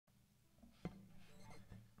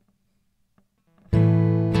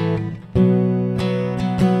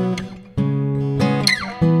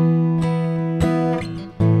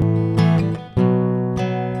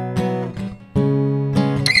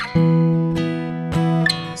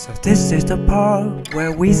This is the part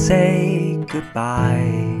where we say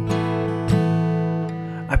goodbye.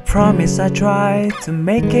 I promise I try to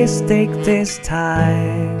make it stick this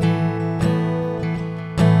time.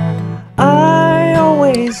 I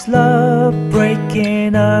always love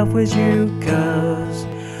breaking up with you, 'cause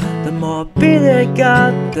the more bitter I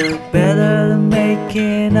got, the better the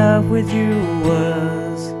making up with you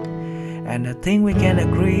was. And I think we can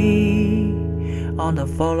agree on the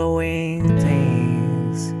following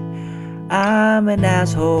things. I'm an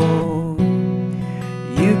asshole,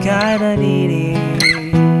 you kinda needy.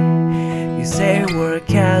 You say we're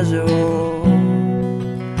casual,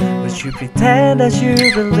 but you pretend that you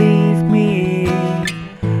believe me.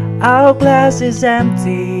 Our glass is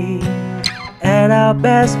empty, at our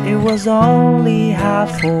best it was only half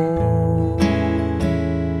full.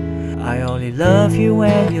 I only love you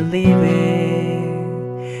when you're leaving,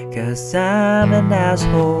 'cause I'm an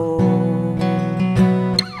asshole.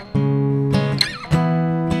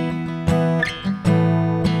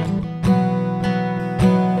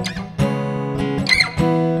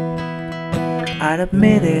 I'd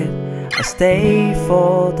admit it, I stay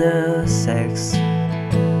for the sex.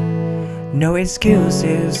 No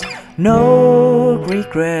excuses, no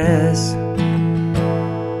regrets.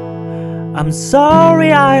 I'm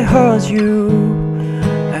sorry I hurt you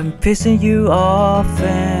and pissing you off,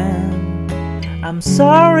 and I'm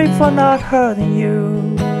sorry for not hurting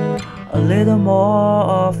you a little more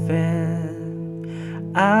often.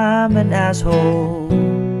 I'm an asshole,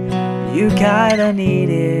 you kinda need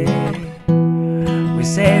it. We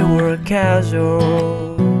say we're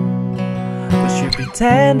casual, but you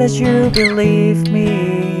pretend that you believe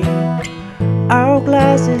me. Our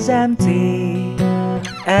glass is empty,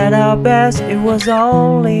 at our best it was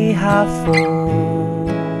only half full.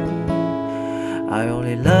 I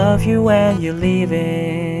only love you when you're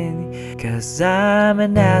leaving, 'cause I'm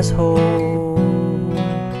an asshole.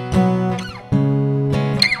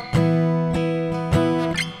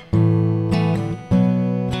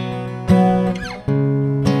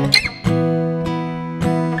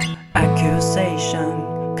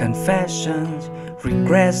 Confessions,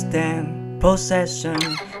 regrets, then possession,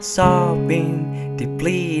 sobbing,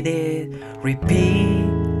 depleted, repeat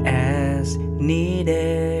as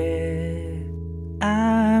needed.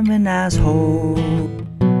 I'm an asshole,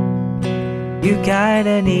 you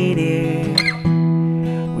kinda need it.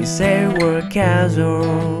 We say we're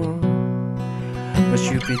casual, but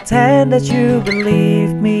you pretend that you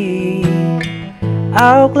believe me.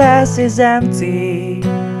 Our glass is empty,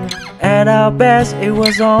 at our best it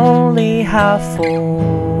was only half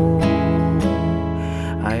full.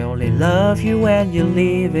 I only love you when you're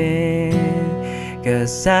leaving,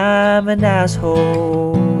 'cause I'm an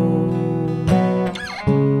asshole.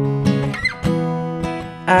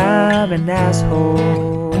 I'm an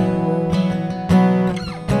asshole.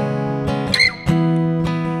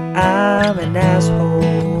 I'm an asshole.